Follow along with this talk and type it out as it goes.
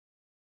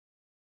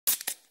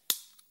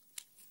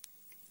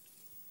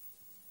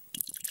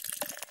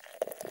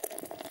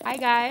Hi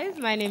guys,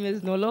 my name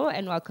is Nolo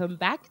and welcome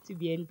back to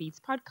BN Beats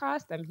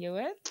podcast. I'm here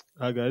with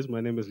Hi guys,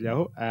 my name is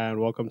Liao and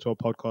welcome to our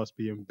podcast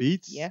BM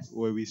Beats, Yes.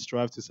 where we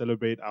strive to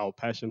celebrate our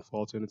passion for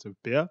alternative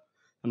beer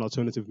and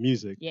alternative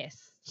music.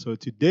 Yes. So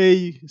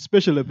today,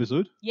 special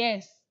episode,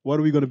 Yes. what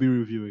are we going to be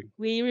reviewing?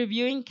 We're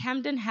reviewing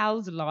Camden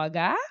Hells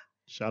Lager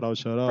Shout out,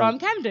 shout out. from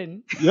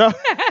Camden. Yeah,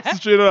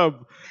 straight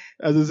up,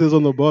 as it says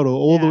on the bottle,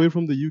 all the Yeah. way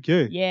from the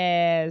UK.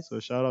 Yes. So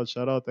shout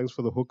out. Thanks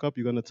for the hookup.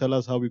 You're going to tell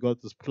us how we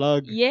got this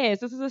plug,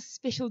 Yes, this is a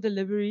special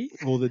delivery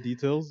all the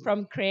details.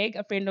 from Craig,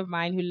 a friend of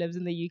mine who lives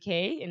in the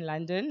UK in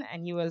London,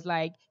 and he was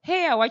like,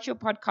 "Hey, I watch your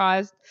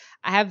podcast.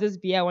 I have this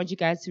beer I want you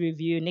guys to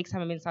review. Next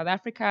time I'm in South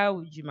Africa,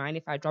 would you mind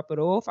if I drop it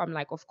off?" I'm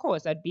like, "Of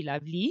course, that'd be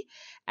lovely."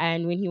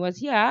 And when he was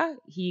here,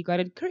 he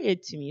got it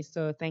couriered to me.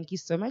 So thank you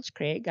so much,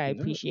 Craig. I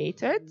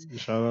appreciate it.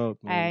 Shout out,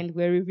 man. And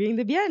we're reviewing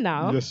the beer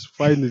now. Yes,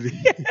 finally.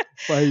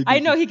 Finally. I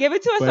know he gave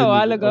it to us Finally, a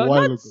while ago. a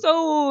while Not ago.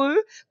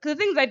 so, because the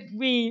things that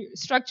we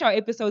structure our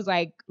episodes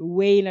like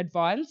way in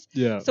advance.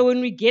 Yeah. So when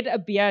we get a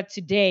beer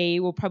today,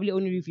 we'll probably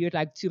only review it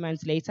like 2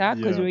 months later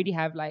because Yeah. we already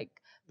have like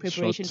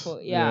preparation Shots.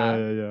 for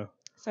Yeah.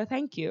 So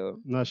thank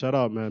you. Nah, shout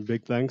out, man.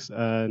 Big thanks.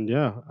 And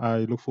yeah, I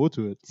look forward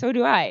to it. So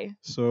do I.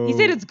 So He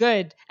said it's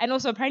good, and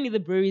also apparently the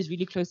brewery is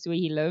really close to where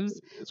he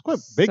lives. it's quite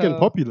big and So-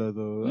 popular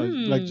though.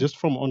 Like Mm. just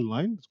from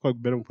online, it's quite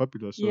big and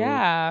popular. So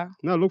Yeah.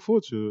 now I look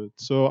forward to it.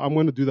 So I'm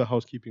gonna do the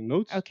housekeeping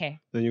notes.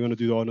 Okay. Then you're gonna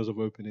do the honors of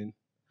opening.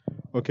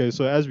 Okay,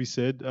 so as we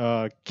said,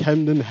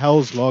 Camden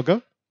Hells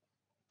Lager,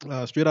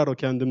 straight out of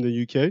Camden, the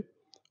UK,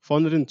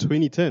 founded in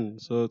 2010.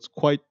 So it's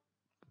quite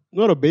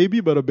not a baby,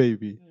 but a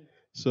baby.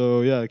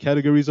 So yeah,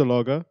 categories are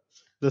lager.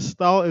 The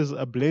style is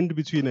a blend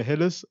between a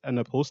Helles and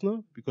a Pilsner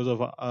because of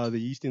the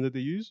yeasting that they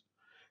use,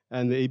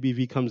 and the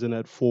ABV comes in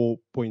at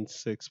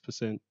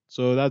 4.6%.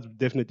 So that's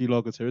definitely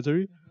lager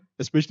territory,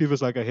 especially if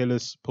it's like a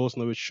Helles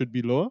Pilsner, which should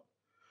be lower.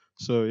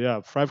 So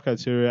yeah, 5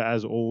 criteria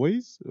as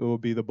always. It will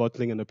be the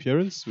bottling and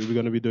appearance. We're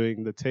going to be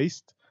doing the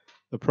taste,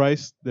 the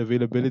price, the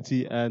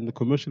availability, and the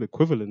commercial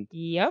equivalent.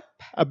 Yep.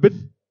 A bit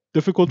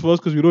difficult for us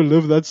because we don't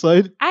live that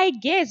side. I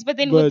guess, but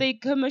then But- would the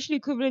commercial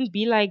equivalent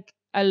be like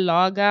a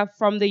lager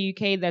from the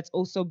UK that's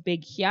also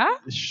big here?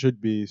 It should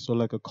be. So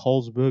like a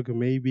Carlsberg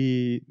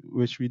maybe,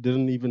 which we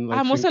didn't even like.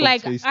 I'm think also of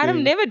like, tasting. I've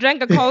never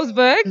drank a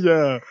Carlsberg.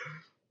 Yeah.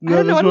 I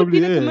don't know that's what would be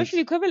probably the it. commercial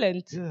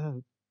equivalent. Yeah.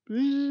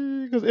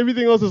 Because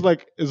everything else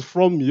is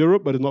from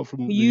Europe, but it's not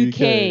from the UK,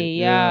 UK.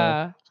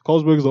 yeah.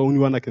 Carlsberg is the only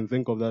one I can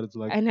think of that it's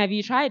like, And have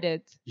you tried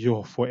it?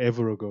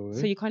 forever ago.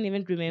 So you can't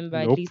even remember.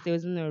 At Nope. least there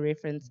was no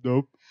reference.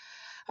 Nope.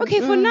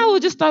 Okay, for now we'll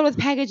just start with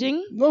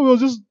packaging. No, we'll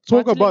just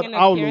talk Bottling about and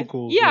our appearance.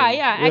 locals. Yeah,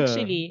 man.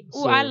 actually.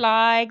 Oh, So, I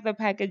like the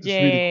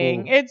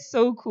packaging. cool. It's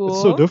so cool.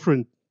 It's so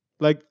different.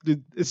 Like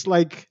it's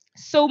like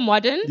So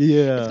modern.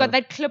 yeah. It's got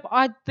that clip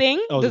art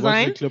thing I was design.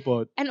 watching the clip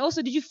art. And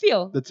also, did you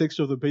feel? The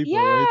texture of the paper,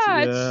 Yeah,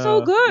 right? it's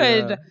so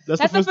good. Yeah.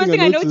 That's the first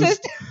thing I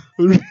noticed.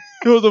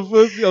 It was the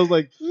first thing I was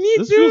like, Me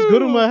this too. feels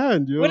good in my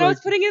hand. You know, When I like,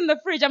 was putting it in the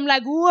fridge, I'm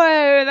like,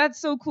 whoa, that's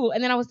so cool.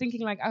 And then I was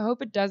thinking, like, I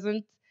hope it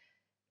doesn't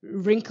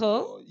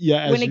wrinkle.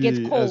 yeah, when it gets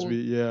cold.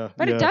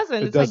 But it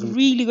doesn't. It's like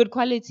really good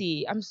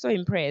quality. I'm so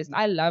impressed.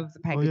 I love the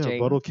Oh packaging. yeah,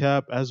 bottle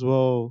cap as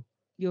well.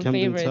 Your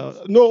Camden favorite.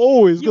 Towel. No,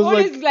 always You because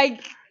always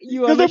like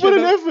you are because they put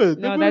an measurable. effort.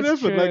 No, They put an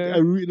that's effort. Like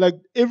true. like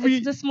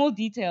It's the small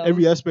details.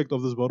 every aspect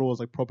of this bottle was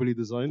like properly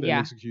designed Yeah.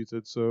 and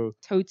executed. So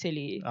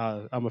Totally.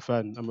 I'm a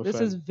fan. This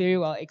is very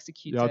well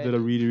executed. Y'all did a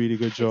really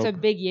good job. It's a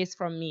big yes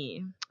from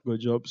me.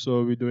 Good job.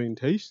 So we're doing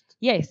taste.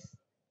 Yes.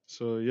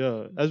 So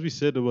yeah, as we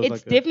said, it was It's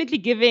like definitely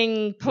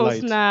giving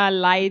Pilsner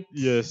light.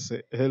 yes,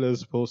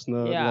 Hellas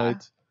Pilsner Yeah.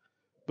 light.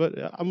 But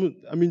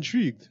I'm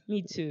intrigued.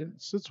 Me too.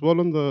 It sits well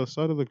on the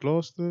side of the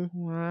glass there.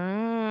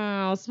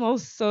 Wow.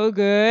 Smells so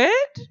good.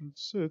 It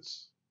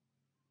sits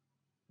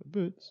a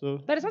bit. So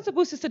But it's not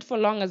supposed to sit for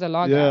long as a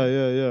lager.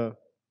 yeah.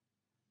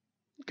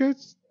 Okay,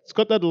 it's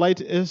got that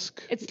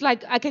light-esque. It's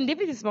like, I can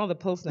definitely smell the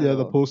Pilsner. Yeah,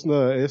 the though.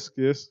 Pilsner-esque,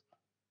 yes.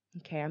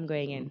 Okay, I'm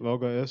going in.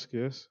 Lager-esque,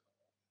 yes.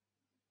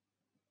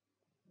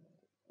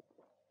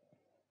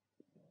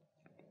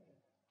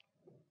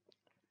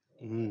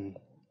 Mm.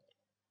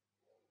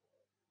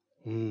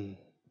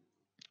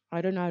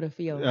 I don't know how to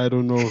feel. I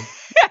don't know.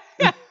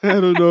 I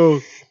don't know.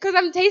 Because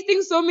I'm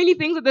tasting so many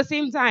things at the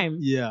same time.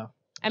 Yeah.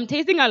 I'm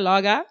tasting a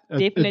lager, A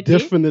definitely.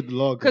 definite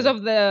lager. Because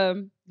of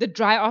the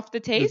dry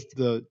aftertaste.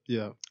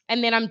 Yeah.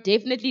 And then I'm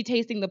definitely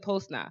tasting the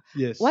Pilsner.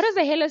 Yes. What does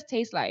the Helles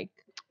taste like?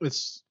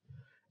 It's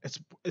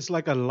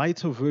like a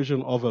lighter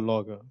version of a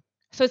lager.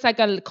 So it's like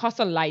a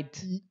Casa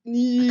Light.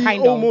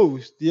 Kind of.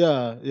 Almost.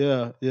 Yeah.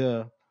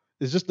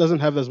 It just doesn't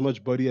have as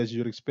much body as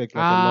you'd expect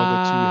like a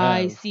lager to have.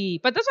 I see.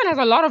 But this one has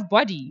a lot of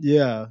body.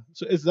 Yeah.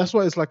 So that's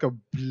why it's like a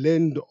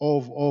blend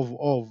of.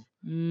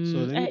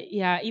 So then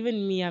Yeah,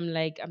 even me, I'm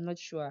like, I'm not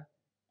sure.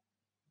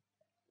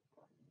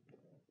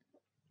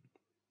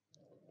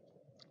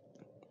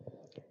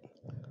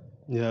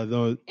 yeah,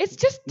 no. It's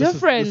just This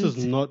different. This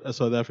is not a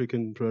South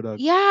African product.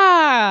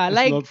 Yeah, It's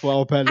like not for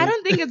our palate. I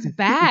don't think it's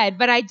bad,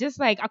 but I just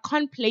like I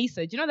can't place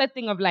it. You know that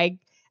thing of like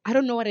I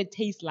don't know what it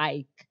tastes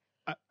like.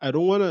 I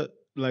don't want to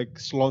like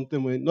slant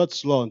them in, not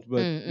slant, but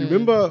Mm-mm.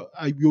 remember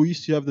we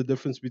used to have the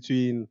difference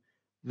between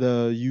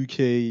the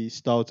UK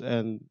stout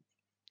and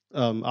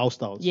our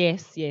stouts.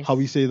 Yes, yes. How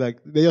we say like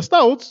they are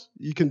stouts,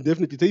 you can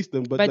definitely taste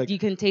them, but But like you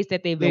can taste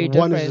that they're the very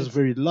one is different. just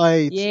very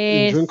light and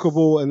Yes.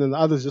 drinkable, and then the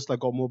other's just like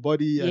got more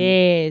body. And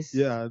Yes.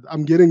 yeah,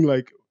 I'm getting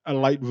like a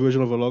light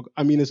version of a log.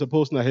 I mean, it's a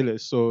Pilsner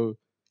Helles, so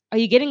Are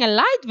you getting a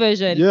light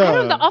version? I don't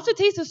know. yeah, The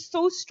aftertaste is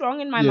so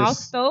strong in my mouth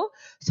yes. still,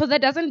 so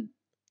that doesn't.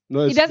 No,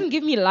 It doesn't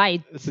give me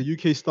light. it's a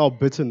UK style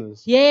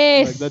bitterness.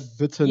 Yes. Like that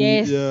bitter.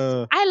 Yes.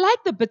 Yeah. I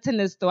like the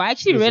bitterness though. I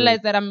actually Listen.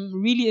 realized that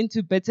I'm really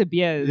into bitter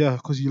beers. Yeah,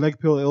 because you like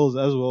pale ales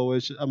as well,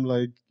 which I'm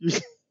like,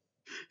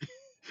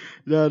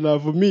 yeah, no,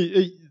 for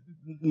me,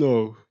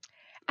 no.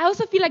 I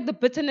also feel like the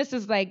bitterness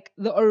is like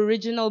the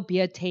original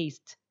beer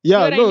taste.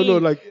 Yeah, You know what I no,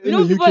 mean? like You in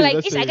know, the people UK, are like,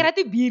 let's "Ish, say, I got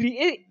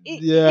beer."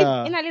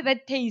 Yeah. In Ali,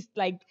 that taste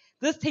like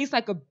this tastes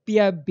like a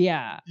beer.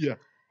 Yeah.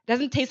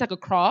 Doesn't taste like a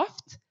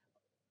craft.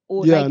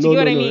 Or Yeah, like, do you no,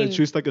 get what I no, mean? it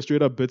tastes like a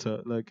straight up bitter.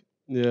 Like,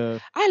 yeah,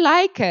 I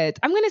like it.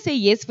 I'm gonna say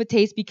yes for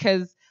taste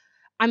because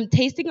I'm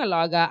tasting a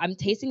lager, I'm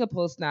tasting a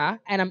pilsner,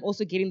 and I'm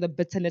also getting the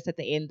bitterness at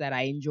the end that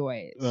I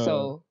enjoy.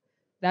 So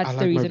that's I the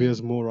like my reason.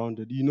 beers more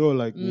rounded. You know,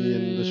 like me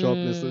and the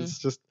sharpness. It's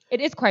just It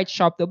is quite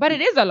sharp though, but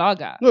it is a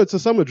lager. no. It's a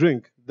summer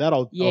drink. That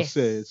I'll Yes.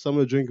 say. It's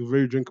summer drink,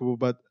 very drinkable,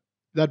 but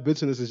that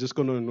bitterness is just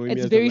gonna annoy me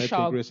It's as the very night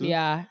sharp. progresses.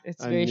 Yeah, it's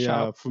And very yeah,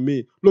 sharp. for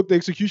me, look, the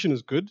execution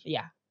is good,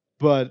 Yeah.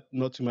 but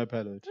not to my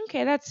palate.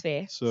 Okay, that's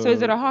fair. So, So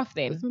is it a half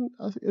then? I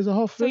think it's a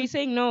half. So you're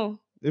saying no?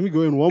 Let me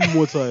go in one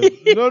more time.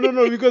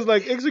 No, because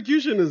like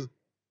execution is.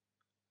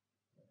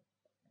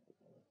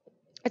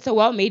 It's a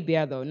well-made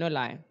beer though, no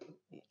lie.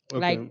 Okay.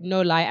 Like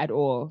no lie at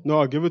all. No,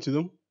 I'll give it to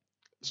them.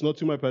 It's not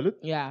to my palate,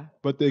 Yeah.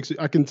 but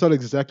I can tell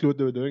exactly what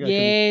they were doing. I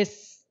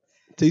Yes.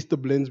 can taste the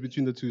blends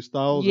between the two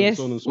styles and Yes.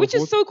 so on and so Which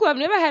forth. is so cool. I've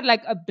never had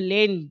like a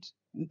blend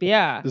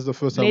beer. This is the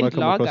first time I blend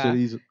come across lager.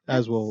 it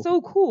as well.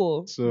 So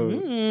cool. So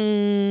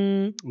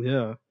Mm.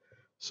 yeah.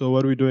 So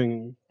what are we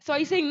doing? So are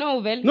you saying no,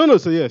 Vel? No.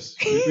 So yes,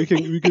 we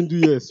can do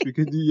yes. We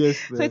can do yes.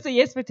 So There. it's a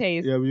yes for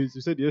taste. Yeah, we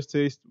said yes.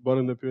 Taste,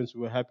 bottom appearance.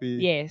 We were happy.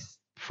 Yes.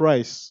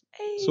 Price.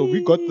 So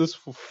we got this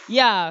for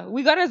Yeah,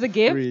 we got it as a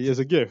gift. free as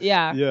a gift.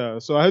 Yeah. Yeah.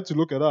 So I had to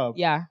look it up.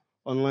 Yeah.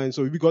 Online.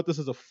 So we got this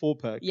as a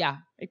 4-pack. Yeah.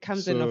 It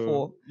comes in a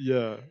 4.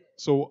 Yeah.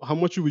 So how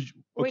much would you?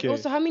 Okay. Wait,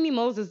 also how many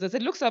mils is this?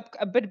 It looks up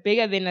a bit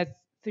bigger than a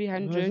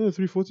 300. Isn't it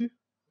 340?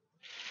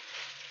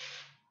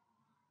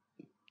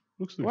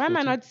 Looks 340. Why am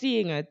I not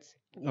seeing it?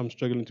 I'm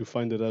struggling to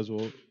find it as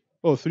well.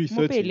 Oh,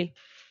 330. Mopele.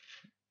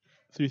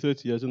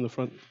 330, yeah, it's in the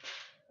front.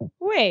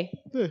 Where?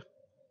 There.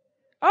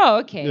 Oh,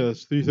 okay. Yeah,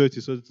 it's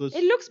 330. So it's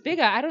It looks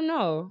bigger. I don't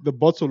know. the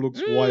bottle looks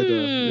wider.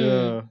 Mm.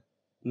 Yeah.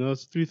 No,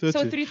 it's 330.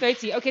 So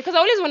 330. Okay, because I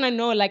always want to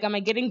know, like, am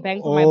I getting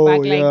bang for Oh, my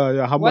buck? Like,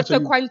 yeah. How what's much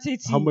the quantity?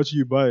 How much are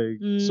you buying?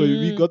 So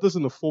we Mm. got this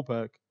in a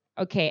 4-pack.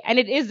 Okay, and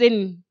it is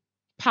in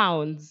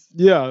pounds.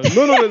 Yeah.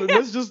 No.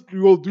 We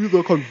will do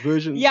the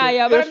conversion. Yeah, So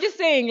yeah, but if- I'm just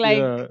saying, like,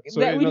 Yeah, so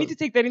that we in a- need to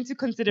take that into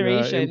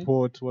consideration. Yeah,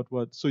 import,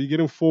 what. So you're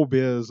getting 4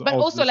 beers. But of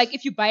also, this. like,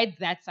 if you buy it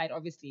that side,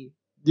 obviously,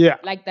 Yeah.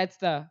 like, that's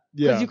the...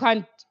 Yeah. Because you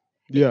can't...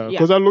 Yeah, Yeah.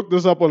 because I looked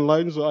this up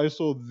online, so I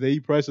saw the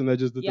price and I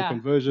just did Yeah, the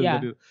conversion.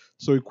 yeah.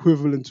 So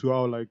equivalent to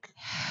our like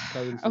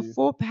currency. A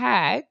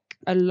 4-pack,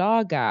 a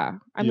lager,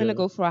 I'm going Yeah. to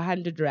go for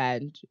 100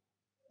 rand.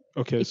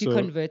 Okay, If so you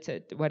convert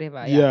it,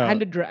 whatever. Yeah.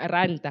 100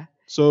 rand.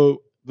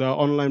 so the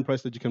online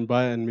price that you can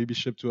buy and maybe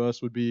ship to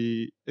us would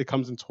be, it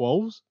comes in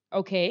 12s.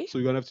 Okay. So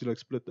you're gonna have to like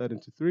split that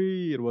into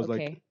 3. It was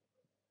Okay. like,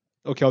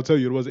 okay, I'll tell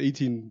you, it was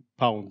 18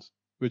 pounds,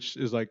 which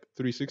is like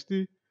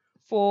 360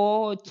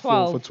 For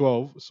 12. for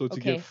 12. So to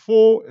Okay. get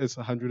 4, it's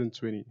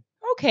 120.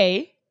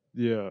 Okay.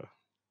 Yeah.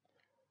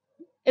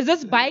 Is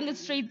this buying it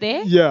straight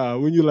there? Yeah,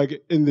 when you're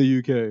like in the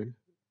UK,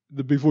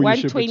 before you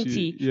ship it to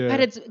 120. you. Yeah. But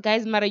it's,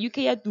 guys, Mara, UK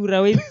ya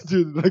dura wait.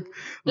 Dude, like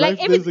Like, life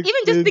even there is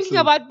just thinking expensive.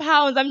 about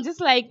pounds, I'm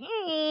just like,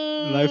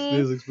 Life there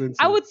is expensive.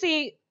 I would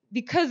say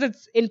because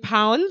it's in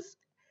pounds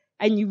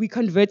and we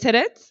converted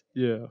it,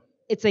 Yeah.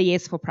 it's a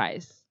yes for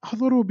price. I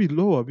thought it would be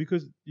lower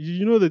because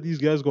you know that these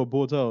guys got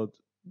bought out.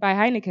 By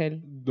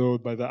Heineken. No,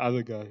 by the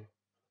other guy.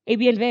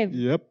 AB and Vev.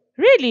 Yep.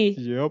 Really?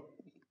 Yep.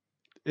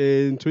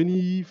 In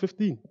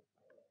 2015.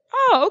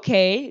 Oh,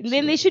 okay.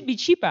 Then they should be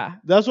cheaper.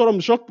 That's what I'm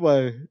shocked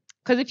by.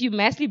 Because if you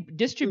massively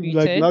distribute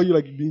Like it, now you're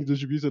like being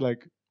distributed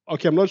like,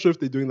 okay, I'm not sure if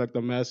they're doing like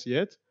the mass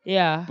yet,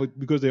 yeah. but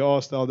because they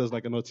are styled as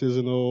like an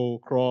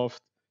artisanal craft,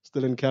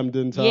 still in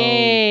Camden town.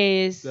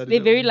 Yes. That-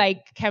 They're very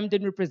like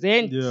Camden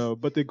represent. Yeah,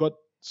 but they got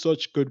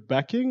such good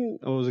backing.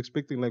 I was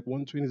expecting like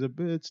 120 is a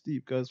bit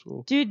steep, guys.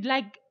 For Dude,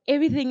 like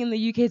everything in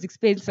the UK is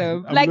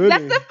expensive. I'm like learning.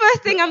 that's the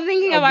first thing I'm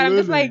thinking about. I'm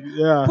just like,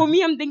 yeah. for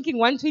me, I'm thinking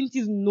 120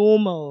 is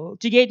normal.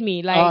 Do you get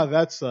me? Like,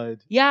 That side.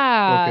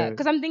 yeah. Okay.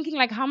 Because I'm thinking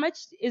like, how much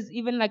is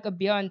even like a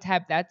beer on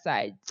tap that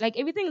side? Like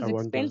everything is I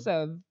wonder.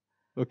 expensive.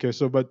 Okay,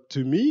 so but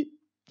to me,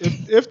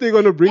 if they're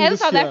gonna bring As this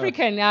South here,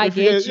 African, I if,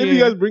 you get guys, you. if you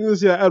guys bring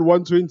this here at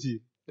 120,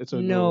 it's a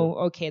no. No,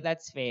 okay,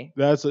 that's fair.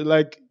 That's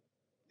like,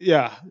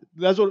 yeah,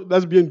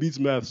 that's being beats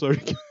math. Sorry.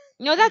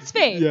 No, that's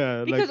fair.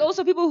 Yeah, Because like,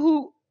 also people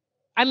who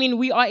I mean,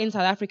 we are in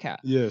South Africa.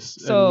 Yes,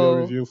 and we are So,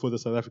 reviewing for the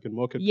South African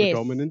market yes.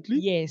 predominantly.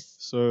 Yes.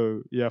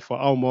 So yeah, for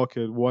our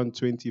market,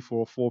 120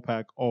 for a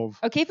 4-pack of.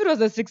 Okay, if it was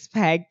a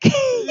 6-pack.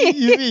 You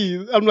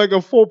see, I'm like a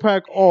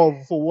 4-pack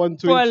of for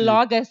 120. For a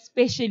lager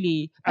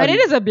especially. But And-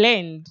 it is a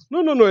blend.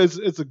 No,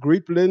 it's a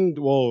great blend.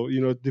 Well,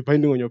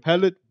 depending on your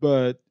palate,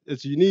 but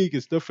it's unique,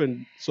 it's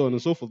different, so on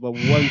and so forth. But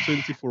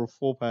 120 for a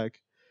 4-pack.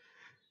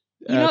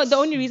 You know, the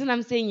only reason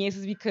I'm saying yes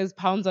is because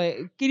pounds are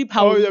kitty Oh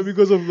pounds. yeah,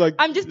 because of like.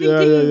 I'm just yeah,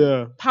 thinking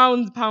yeah.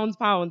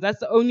 pounds. That's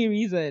the only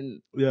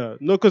reason. Yeah,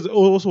 no, because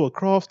also a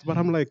craft. But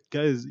I'm like,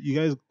 guys, you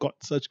guys got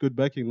such good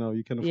backing now.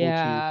 You can afford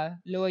to.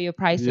 Lower your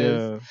prices.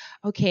 Yeah.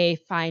 Okay,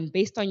 fine.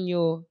 Based on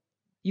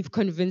you've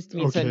convinced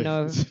me to Okay.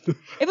 no. If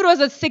it was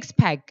a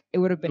 6-pack, it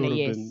would have been It a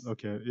would've yes.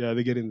 okay, yeah,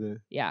 they get in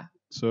there. Yeah.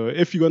 So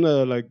if you're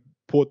gonna like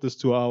port this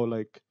to our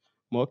like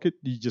market,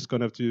 you're just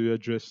gonna have to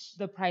address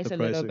The price the a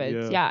little pricing,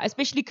 bit. yeah.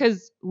 Especially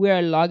because we're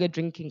a lager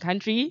drinking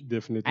country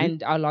definitely.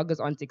 and our lagers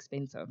aren't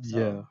expensive.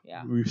 So,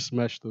 yeah. we've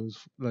smashed those.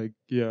 Like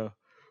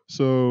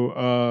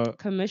so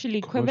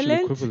Commercially commercial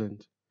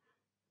equivalent.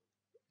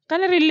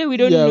 Kind of really, we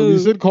don't yeah, know. we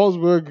said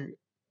Carlsberg.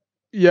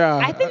 Yeah,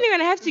 I think they're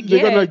gonna have to they're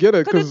get gonna it get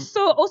it because it's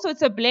 'cause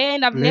it's a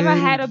blend. I've never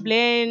had a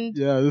blend,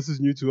 Yeah, this is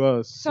new to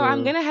us. so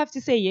I'm gonna have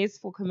to say yes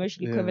for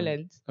commercial Yeah.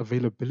 equivalent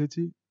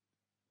Availability.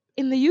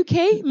 in the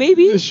UK,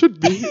 maybe. It should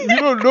be. We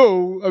don't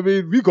know. I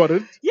mean, we got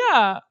it.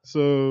 Yeah,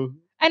 So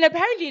and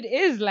apparently it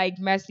is like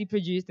massively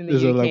produced in the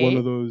is UK. it like one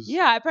of those?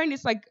 Yeah, apparently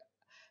it's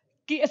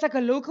like a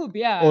local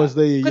beer. Or is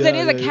they? Because Yeah, it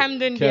is a yeah,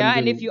 Camden beer,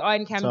 and if Camden you are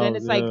in Camden, town,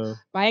 it's like yeah.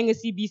 buying a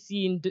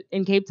CBC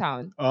in Cape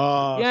Town.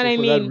 Ah, You know so what I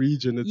for mean? that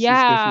region, it's Yeah,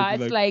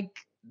 definitely it's like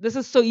this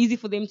is so easy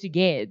for them to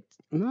get.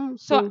 no,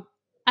 So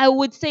I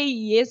would say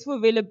yes for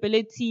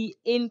availability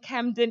in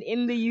Camden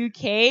in the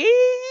UK,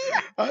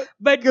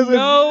 but because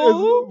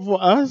no. it's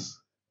for us.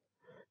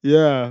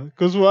 Yeah,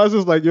 because for us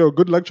it's like, yo,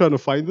 good luck trying to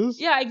find this.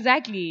 Yeah,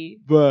 exactly.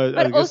 But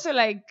I But guess also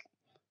like,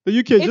 the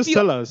UK, if just you-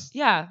 tell us.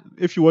 yeah,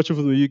 If you watch it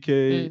from the UK,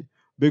 Mm.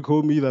 big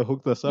homie that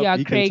hooked us up, yeah,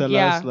 he Craig, can tell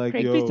yeah, us like,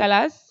 Craig, yo, please tell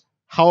us.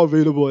 how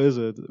available is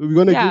it? We're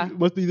gonna Yeah.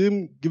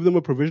 give them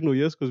a provisional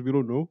yes because we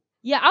don't know.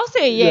 Yeah, I'll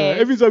say yes.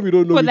 Yeah, every time we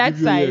don't know, For we that give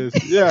you side. a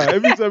yes. Yeah,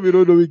 every time we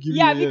don't know, we give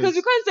Yeah, you a because yes.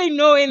 you can't say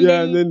no and Yeah,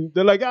 then and then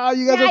they're like, you guys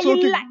Yeah, are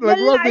talking you're like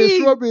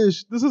lying.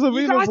 rubbish. This is you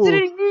guys available.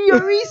 didn't do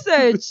your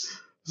research.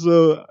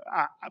 So,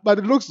 but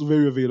it looks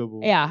very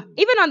available. Yeah,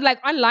 even on like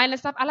online and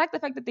stuff. I like the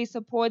fact that they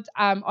support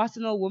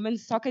Arsenal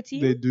women's soccer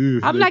team. They do.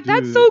 I'm they like, do.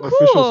 that's so cool.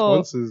 Official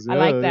sponsors. I yeah,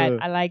 like that. yeah.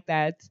 I like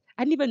that.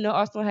 I didn't even know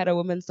Arsenal had a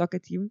women's soccer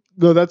team.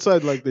 No, that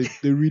side, like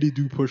they really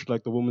do push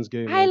like the women's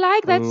game. I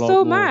like a that lot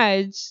so more.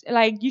 much.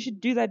 Like you should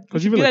do that.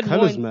 Because You should even do the that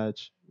colours more.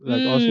 match,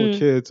 like Arsenal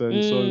kits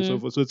and so on and so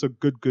Mm. forth. So it's a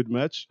good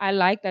match. I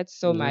like that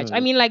so much. Yeah.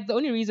 I mean, like the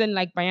only reason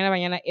like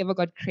Banyana ever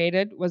got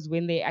credit was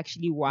when they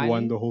actually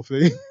Won the whole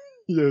thing.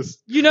 Yes.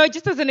 You know,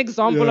 just as an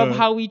example of Yeah.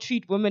 how we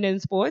treat women in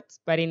sports.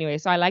 But anyway,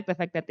 so I like the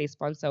fact that they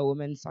sponsor a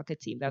women's soccer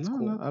team. That's No,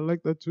 cool. no, I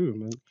like that too,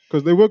 man.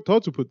 Because they worked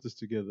hard to put this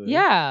together.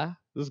 Yeah.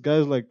 This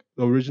guy's like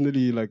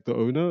originally like the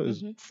owner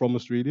is Mhm. from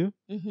Australia,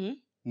 hmm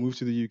moved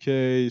to the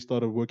UK,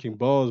 started working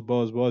bars,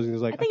 and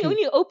he's like, I think can-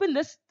 only opened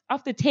this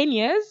after 10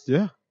 years.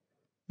 yeah.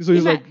 So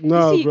he's Ima- like,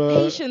 nah, see, bro,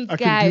 patience, I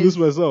can do this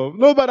guys. myself.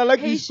 No, but I like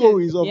these Patience.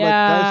 stories of like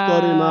guys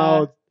starting Yeah.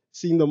 out,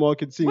 seeing the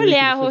market, seeing Well, where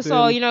yeah, they can fit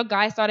also, in. you know,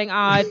 guy starting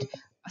out,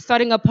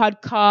 starting a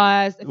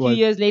podcast, a few What?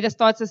 years later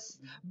starts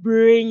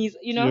brewing,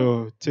 you know,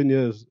 Yo, 10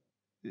 years.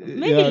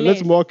 Maybe Yeah,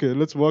 let's less.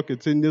 Let's mark it.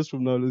 10 years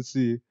from now, let's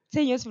see.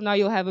 10 years from now,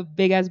 you'll have a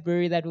big ass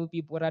brewery that will be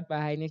bought out by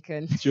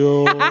Heineken.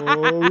 Yo,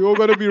 we all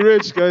gonna be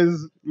rich, guys.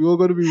 We all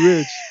gonna be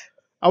rich.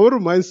 I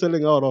wouldn't mind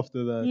selling out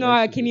after that. No,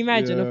 I actually. can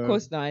imagine. Yeah, Of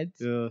course not.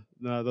 Yeah,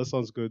 nah, that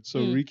sounds good. So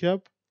Mm.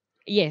 recap.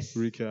 Yes.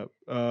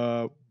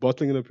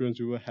 Bottling and appearance,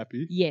 we were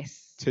happy.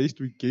 Yes. Taste,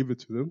 we gave it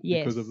to them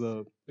because of Yes.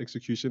 the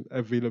execution.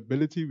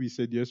 Availability, we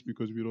said yes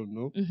because we don't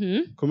know.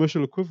 Mm-hmm.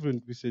 Commercial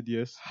equivalent, we said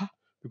yes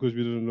because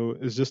we don't know.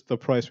 It's just the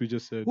price we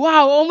just said.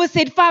 Wow, almost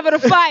said 5 out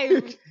of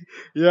 5.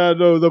 Yeah,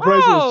 no, the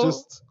price Wow. was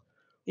just.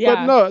 Yeah.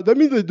 But no, that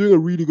means they're doing a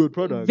really good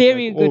product.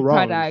 Very like, good all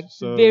round. product.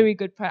 So, Very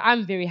good product.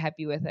 I'm very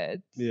happy with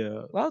it.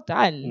 Yeah. Well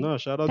done. No,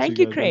 shout out Thank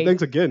to you, guys. Craig.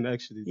 Thanks again,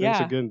 actually.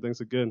 Yeah. Thanks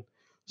again.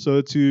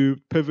 So to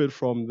pivot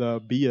from the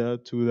beer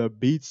to the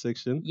beat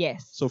section.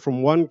 Yes. So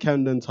from one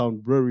Camden Town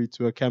brewery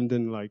to a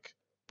Camden like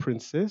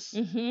princess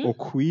Mhm. or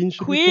queen.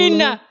 Should we call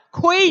her?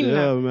 Queen.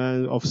 Yeah,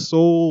 man. Of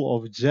soul,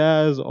 of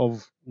jazz,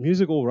 of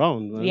music all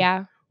round, man.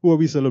 Yeah. Who are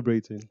we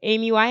celebrating?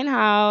 Amy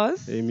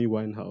Winehouse. Amy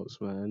Winehouse,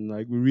 man.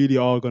 Like we really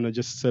are gonna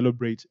just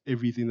celebrate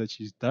everything that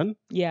she's done.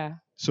 Yeah.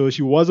 So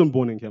she wasn't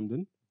born in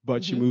Camden,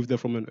 but she Mhm. moved there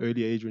from an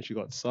early age when she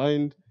got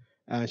signed,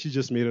 and she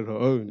just made it her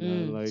own.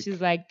 Man. Like, She's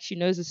like, she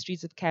knows the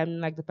streets of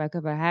Camden like the back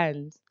of her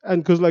hand.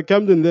 and because like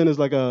Camden then is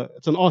like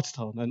it's an arts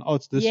town, an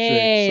arts district.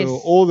 Yes. So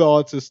all the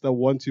artists that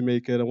want to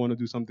make it and want to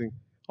do something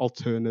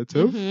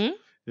alternative. Mhm.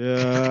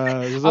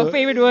 Yeah. Our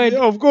favorite word.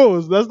 Yeah, of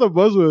course. That's the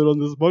buzzword on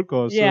this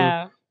podcast.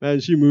 Yeah. So,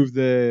 and she moved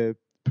there,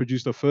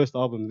 produced her first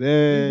album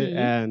there, Mhm.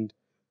 and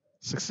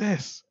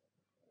success.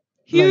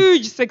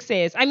 Huge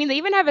success. I mean, they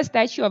even have a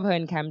statue of her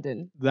in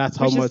Camden. That's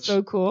how which much. is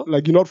so cool.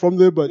 Like you're not from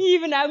there, but Me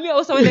even me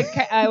also with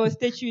a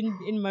statue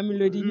in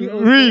Mamelodi. Me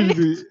also.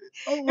 really.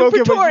 In But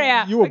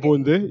Pretoria. you were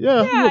born there.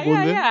 Yeah, you were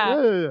born there.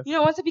 Yeah. You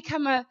know, I want to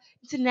become a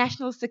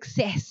international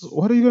success.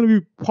 What are you gonna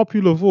be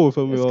popular for,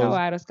 family? We'll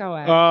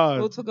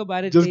talk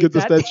about it just later. get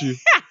the statue.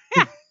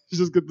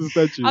 Just get the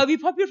statue. I'll be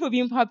popular for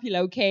being popular,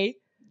 okay?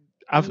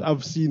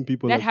 I've seen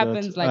people that like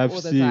happens that.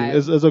 all the time.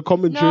 As a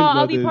common trend.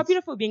 I'll be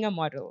popular for being a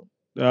model.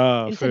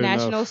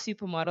 International fair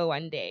supermodel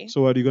one day.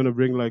 So are you gonna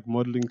bring like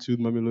modeling to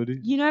Mamelodi?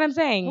 You know what I'm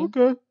saying?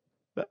 Okay,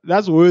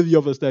 that's worthy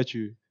of a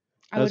statue.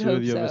 I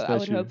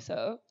would hope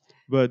so.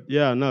 But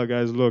yeah, no,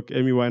 guys, look,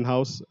 Amy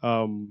Winehouse.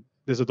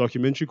 There's a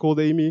documentary called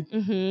Amy.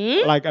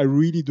 Mm-hmm. Like, I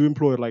really do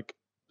implore, like,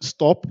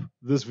 stop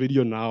this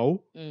video now,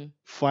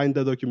 find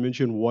that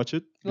documentary and watch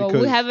it. Well,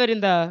 we have it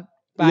in the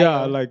bio.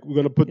 Yeah, like we're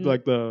gonna put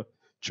like the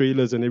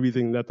trailers and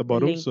everything at the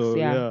bottom. Links, so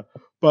yeah.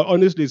 But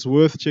honestly, it's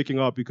worth checking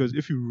out because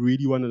if you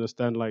really want to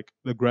understand like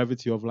the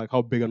gravity of like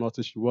how big an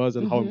artist she was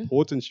and how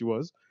important she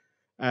was,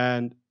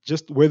 and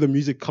just where the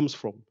music comes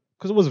from,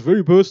 because it was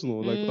very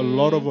personal, like a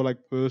lot of like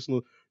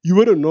personal. You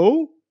wouldn't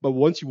know, but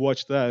once you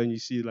watch that and you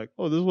see like,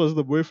 oh, this was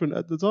the boyfriend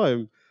at the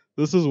time.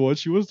 This is what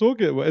she was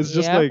talking about. It's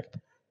just like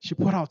she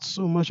put out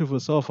so much of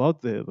herself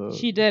out there, though.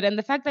 She did, and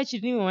the fact that she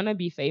didn't even want to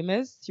be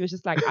famous, she was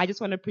just like, I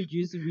just want to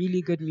produce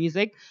really good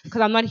music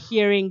because I'm not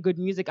hearing good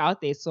music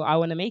out there, so I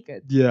want to make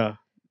it. Yeah.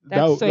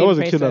 That's that was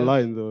a killer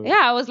line, though. Yeah,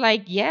 I was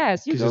like,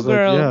 yes, you go,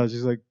 girl. Like,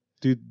 she's like,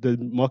 dude, the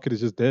market is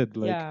just dead.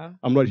 Like,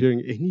 I'm not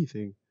hearing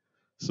anything.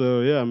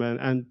 So, yeah, man.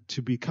 And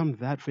to become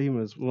that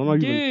famous, we're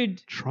not even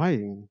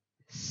trying.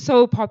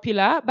 So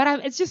popular.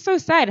 But it's just so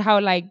sad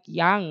how, like,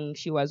 young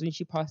she was when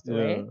she passed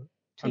away.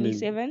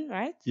 27,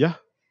 right? Yeah.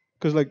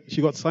 Because, like,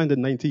 she got signed at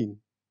 19.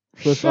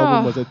 First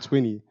album was at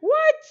 20.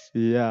 What?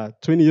 Yeah.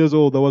 20 years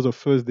old, that was her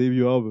first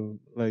debut album.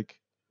 Like,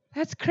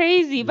 that's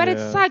crazy. But it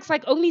sucks.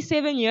 Like, only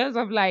 7 years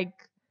of, like,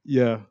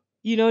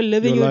 you know,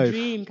 living your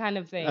dream kind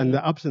of thing. And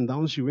the ups and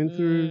downs she went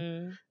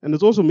through. And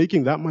it's also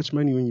making that much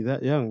money when you're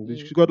that young.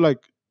 She got like,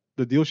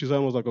 the deal she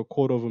signed was like a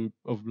quarter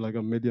of like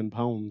 £1 million.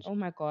 Oh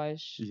my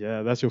gosh.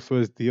 Yeah, that's your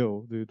first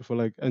deal, dude. For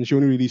like, and she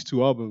only released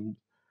 2 albums.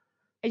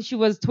 And she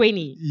was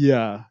 20.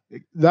 Yeah.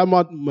 That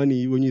much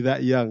money when you're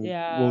that young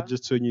will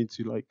just turn you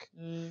into like.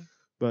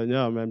 But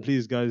yeah, man,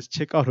 please guys,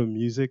 check out her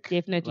music.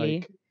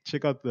 Definitely. Like,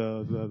 check out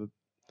the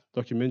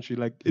documentary.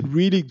 Like, it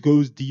really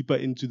goes deeper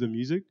into the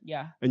music.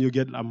 Yeah. And you'll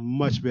get a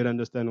much better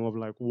understanding of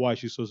like why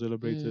she's so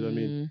celebrated. I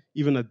mean,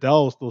 even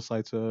Adele still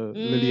cites her.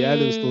 Lily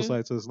Allen still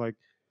cites her. It's like,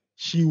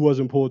 she was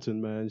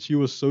important, man. She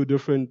was so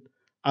different,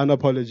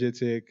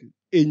 unapologetic,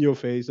 in your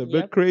face, a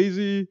bit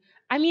crazy.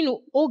 I mean,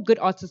 all good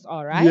artists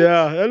are, right?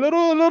 Yeah, a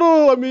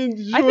little. I mean,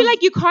 I feel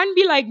like you can't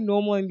be like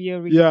normal and be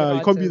a really good artist.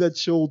 You can't be that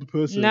chilled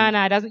person. No,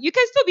 it doesn't. You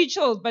can still be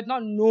chilled, but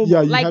not normal.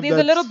 Yeah, like there's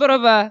a little bit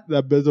of a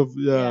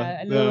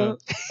little.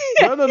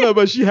 No,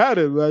 but she had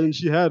it, man.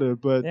 She had it,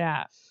 but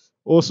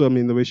also, I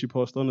mean, the way she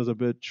passed on is a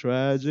bit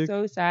tragic.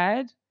 So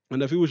sad.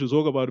 And I think we should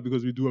talk about it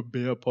because we do a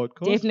beer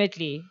podcast.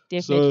 Definitely.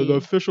 So the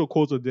official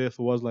cause of death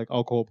was like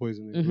alcohol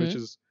poisoning, which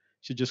is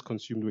she just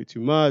consumed way too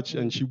much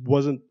and she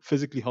wasn't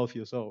physically healthy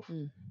herself.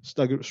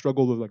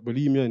 Struggled with like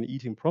bulimia and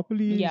eating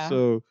properly. Yeah.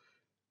 So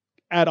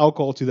add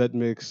alcohol to that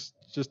mix,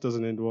 just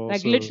doesn't end well.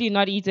 Like literally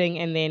not eating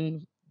and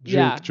then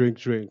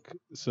drink.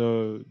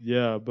 So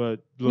yeah,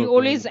 but look, we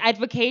always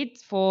advocate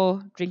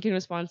for drinking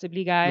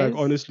responsibly, guys. Like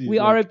honestly, we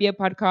are a beer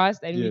podcast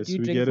and we do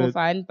drink for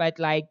fun, but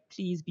like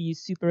please be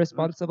super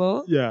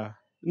responsible. Yeah.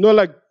 No,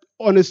 like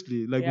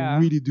honestly, like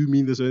we really do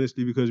mean this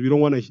honestly because we don't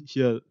want to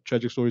hear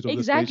tragic stories of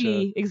this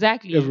nature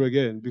ever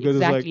again. Because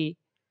it's like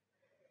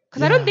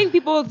because I don't think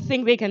people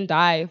think they can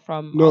die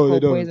from alcohol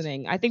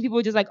poisoning. I think people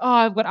are just like, oh,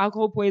 I've got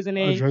alcohol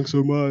poisoning. I drank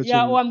so much.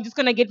 Yeah, or I'm just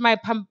going to get my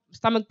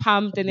stomach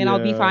pumped and then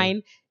I'll be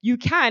fine. You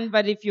can,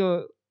 but if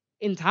you're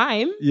in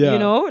time, you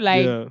know,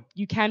 like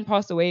you can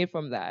pass away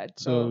from that.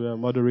 So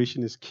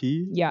moderation is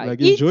key. Yeah. Like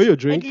enjoy your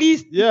drink. At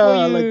least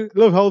like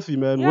live healthy,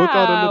 man. Work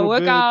out a little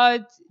bit. Work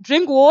out,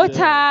 drink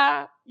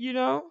water, you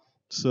know.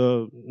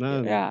 So,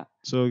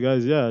 So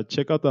guys,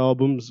 check out the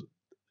albums.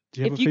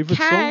 Do you have a favorite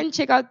song?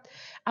 Check out.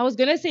 I was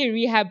gonna say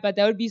Rehab, but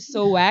that would be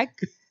so whack.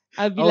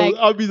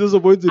 I'll be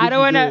disappointed. I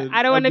don't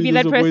wanna be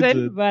that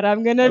person, but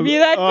I'm gonna be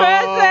that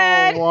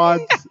person.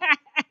 What?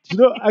 You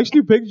know, I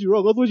actually pegged you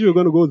wrong. I thought you were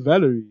gonna go with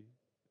Valerie.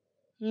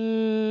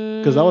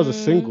 Because that was a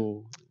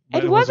single.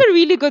 It was a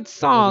really good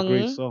song. It was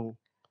a great song.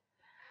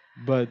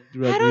 But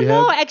I don't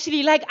know,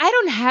 actually. Like, I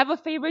don't have a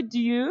favorite. Do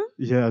you?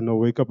 Yeah, no,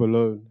 Wake Up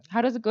Alone.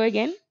 How does it go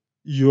again?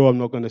 I'm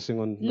not gonna sing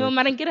on. No,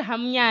 man, I'm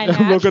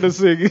not gonna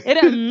sing.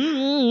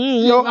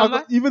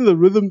 Even the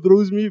rhythm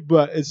throws me,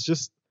 but it's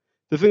just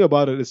the thing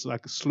about it. It's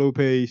like slow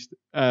paced,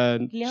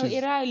 and I'm not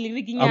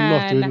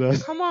doing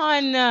that. Come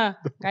on,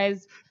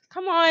 guys,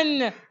 come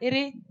on,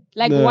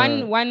 like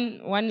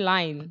one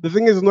line. The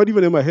thing is, it's not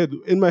even in my head.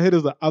 In my head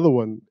is the other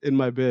one in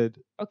my bed.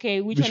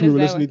 Okay, which we were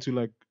listening to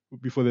like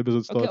before the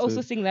episode started. Okay,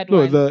 also sing that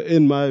one. No, the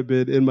in my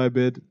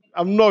bed.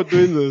 I'm not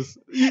doing this.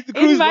 The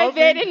crew In is my laughing.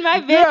 bed, in my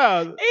bed.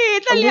 Yeah.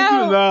 Hey,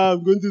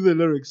 I'm going through the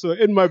lyrics. So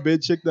in my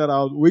bed, check that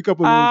out. Wake Up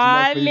Alone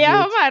is my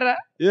favorite. Mara.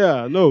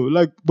 Yeah, no,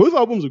 like both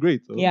albums are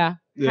great though. Yeah,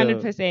 Yeah.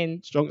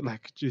 100%. Strong,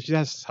 like she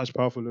has such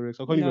powerful lyrics.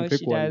 I can't No, even pick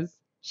she one. does.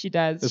 She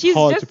does. It's she's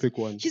hard just, to pick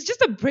one. She's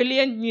just a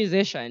brilliant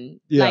musician.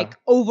 Yeah. Like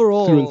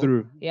overall. Through and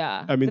through.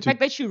 Yeah. I mean, the fact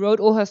that she wrote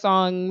all her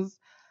songs.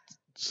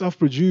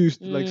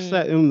 Self-produced, like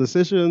sat in the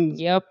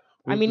sessions. Yep.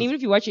 I mean, Just even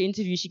if you watch her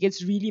interview, she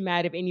gets really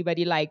mad if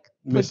anybody like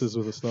messes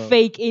with the stuff.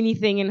 fake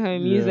anything in her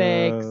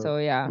music. Yeah. So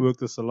yeah.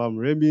 Worked with Salam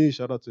Remy.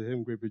 Shout out to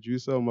him. Great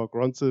producer. Mark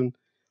Ronson.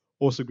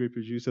 Also great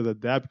producer. The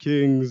Dab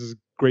Kings.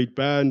 Great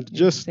band.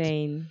 Just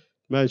insane.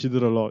 Man, she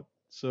did a lot.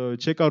 So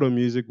check out her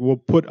music. We'll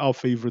put our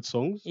favorite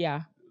songs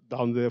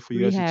down there for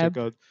you guys to check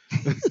out.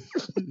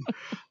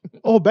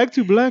 Oh, Back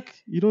to Black.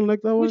 You don't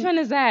like that one? Which one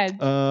is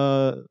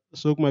that?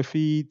 Soak My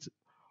Feet.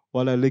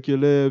 While I Lick Your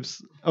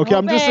Lips. Okay,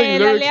 I'm just saying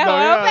lyrics now.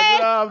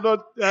 Yeah, I'm not.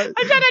 I'm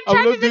trying to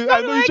trap you.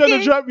 I know you're trying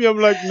to trap me. I'm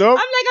like, nope.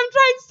 I'm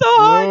trying so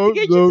hard to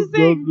get you to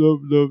sing.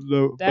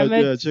 No. Damn but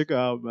it. yeah, check it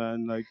out,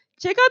 man. Like,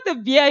 check out the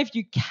beer if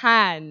you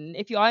can.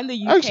 If you are in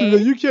the UK. Actually,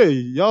 the UK,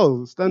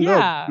 y'all stand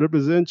up,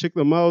 represent, check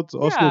them out.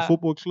 Arsenal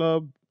Football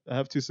Club. I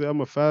have to say,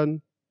 I'm a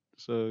fan.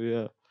 So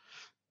yeah.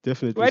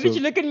 Definitely. Why did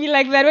you look at me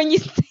like that when you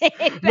said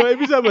that? No,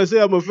 every time I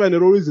say I'm a fan,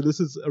 it always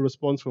elicits a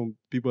response from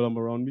people I'm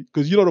around me.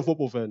 Because you're not a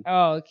football fan.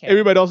 Oh, okay.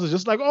 Everybody else is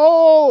just like,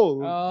 oh.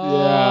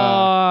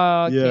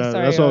 Okay, yeah.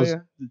 Sorry. That's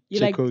what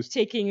you're like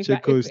checking if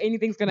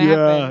anything's going to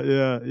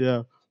happen.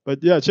 Yeah.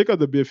 But yeah, check out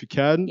the beer if you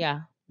can. Yeah.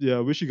 Yeah, I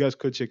wish you guys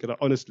could check it out,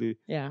 honestly.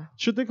 Yeah.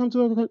 Should they come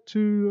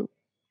to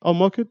our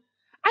market?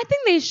 I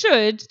think they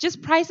should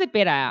just price it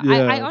better.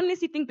 Yeah. I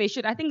honestly think they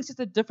should. I think it's just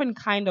a different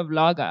kind of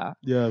lager.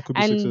 Yeah, it could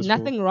be and successful.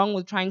 Nothing wrong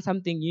with trying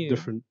something new.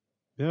 Different.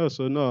 Yeah,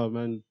 so no,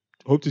 man.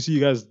 Hope to see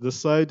you guys this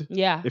side.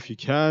 Yeah. If you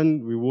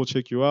can, we will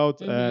check you out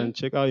and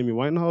check out Amy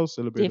Winehouse,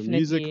 celebrate her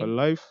music, her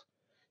life.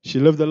 She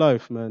lived a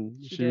life, man.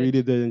 She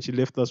really did, and she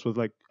left us with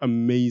like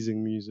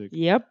amazing music.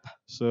 Yep.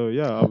 So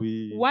yeah,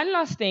 One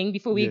last thing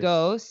before we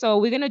go. So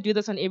we're gonna do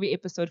this on every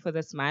episode for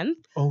this month.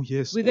 Oh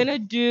yes. We're gonna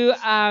do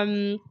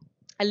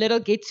a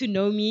little get to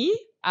know me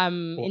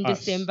in us.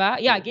 December.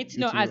 Yeah, get to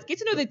know us. Get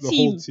to know the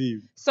team. Whole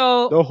team.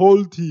 So the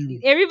whole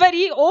team.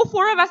 Everybody, all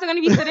four of us are going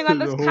to be sitting on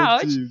this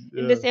couch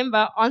in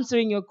December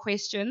answering your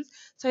questions.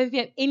 So if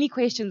you have any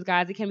questions,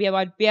 guys, it can be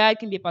about beer, it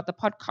can be about the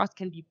podcast, it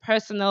can be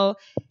personal,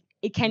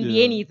 it can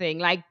be anything.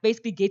 Like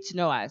basically get to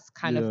know us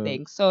kind of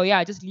thing. So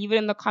yeah, just leave it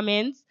in the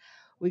comments.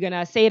 We're going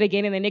to say it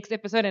again in the next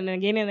episode and then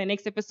again in the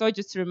next episode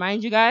just to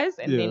remind you guys.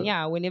 And then,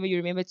 whenever you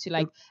remember to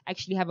like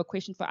actually have a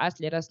question for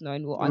us, let us know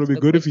and we'll answer the question.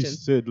 It would be good if you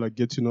said like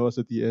get to know us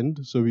at the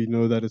end so we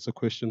know that it's a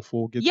question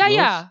for get to know us.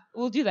 Yeah,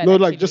 we'll do that. No,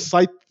 actually. Like just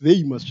cite,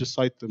 they must just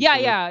cite them.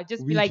 Yeah,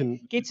 just be like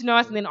get to know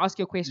us and then ask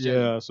your question.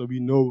 Yeah, so we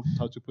know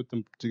how to put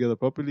them together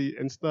properly.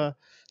 Insta,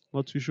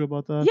 not too sure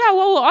about that. Yeah,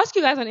 well, we'll ask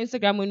you guys on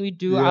Instagram when we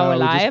do our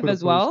live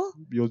as well.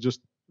 You'll just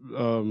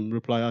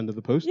reply under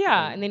the post.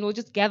 Yeah, and then we'll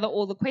just gather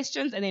all the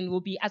questions and then we'll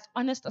be as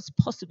honest as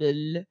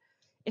possible.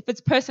 If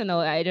it's personal,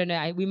 I don't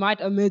know, we might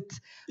omit.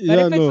 But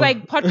if it's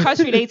like podcast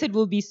related,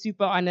 we'll be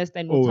super honest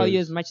and we'll tell you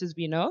as much as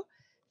we know.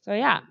 So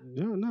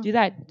do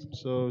that.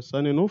 So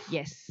signing off.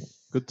 Yes.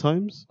 Good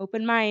times.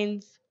 Open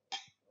minds.